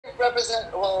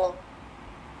represent, well,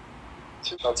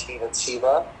 national team at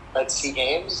SEMA, at SEA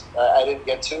Games. I didn't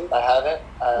get to. I haven't.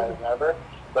 Never.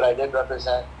 But I did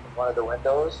represent one of the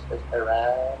windows in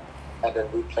Iran, and then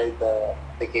we played the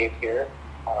game here.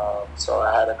 So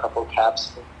I had a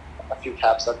few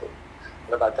caps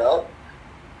under my belt.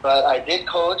 But I did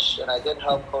coach, and I did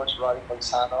help coach Ronnie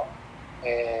Magsano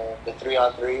in the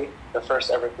 3-on-3, the first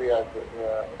ever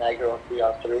inaugural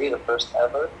 3-on-3, the first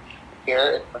ever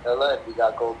here in Manila, and we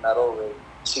got gold medal with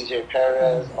CJ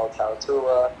Perez,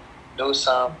 Altautua,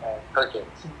 Newsome, and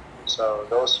Perkins. So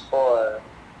those four,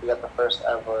 we got the first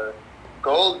ever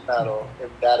gold medal in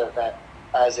that event,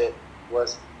 as it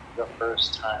was the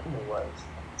first time it was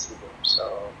in SEA Games.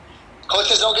 So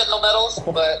coaches don't get no medals,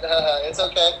 but it's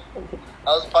okay. I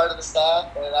was part of the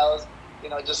staff, and I was,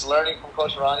 just learning from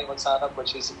Coach Ronnie Magsano,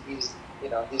 which he's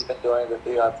been doing the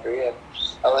 3-on-3, and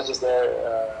I was just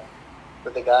there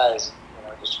with the guys,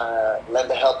 just trying to lend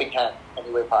a helping hand any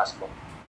way possible.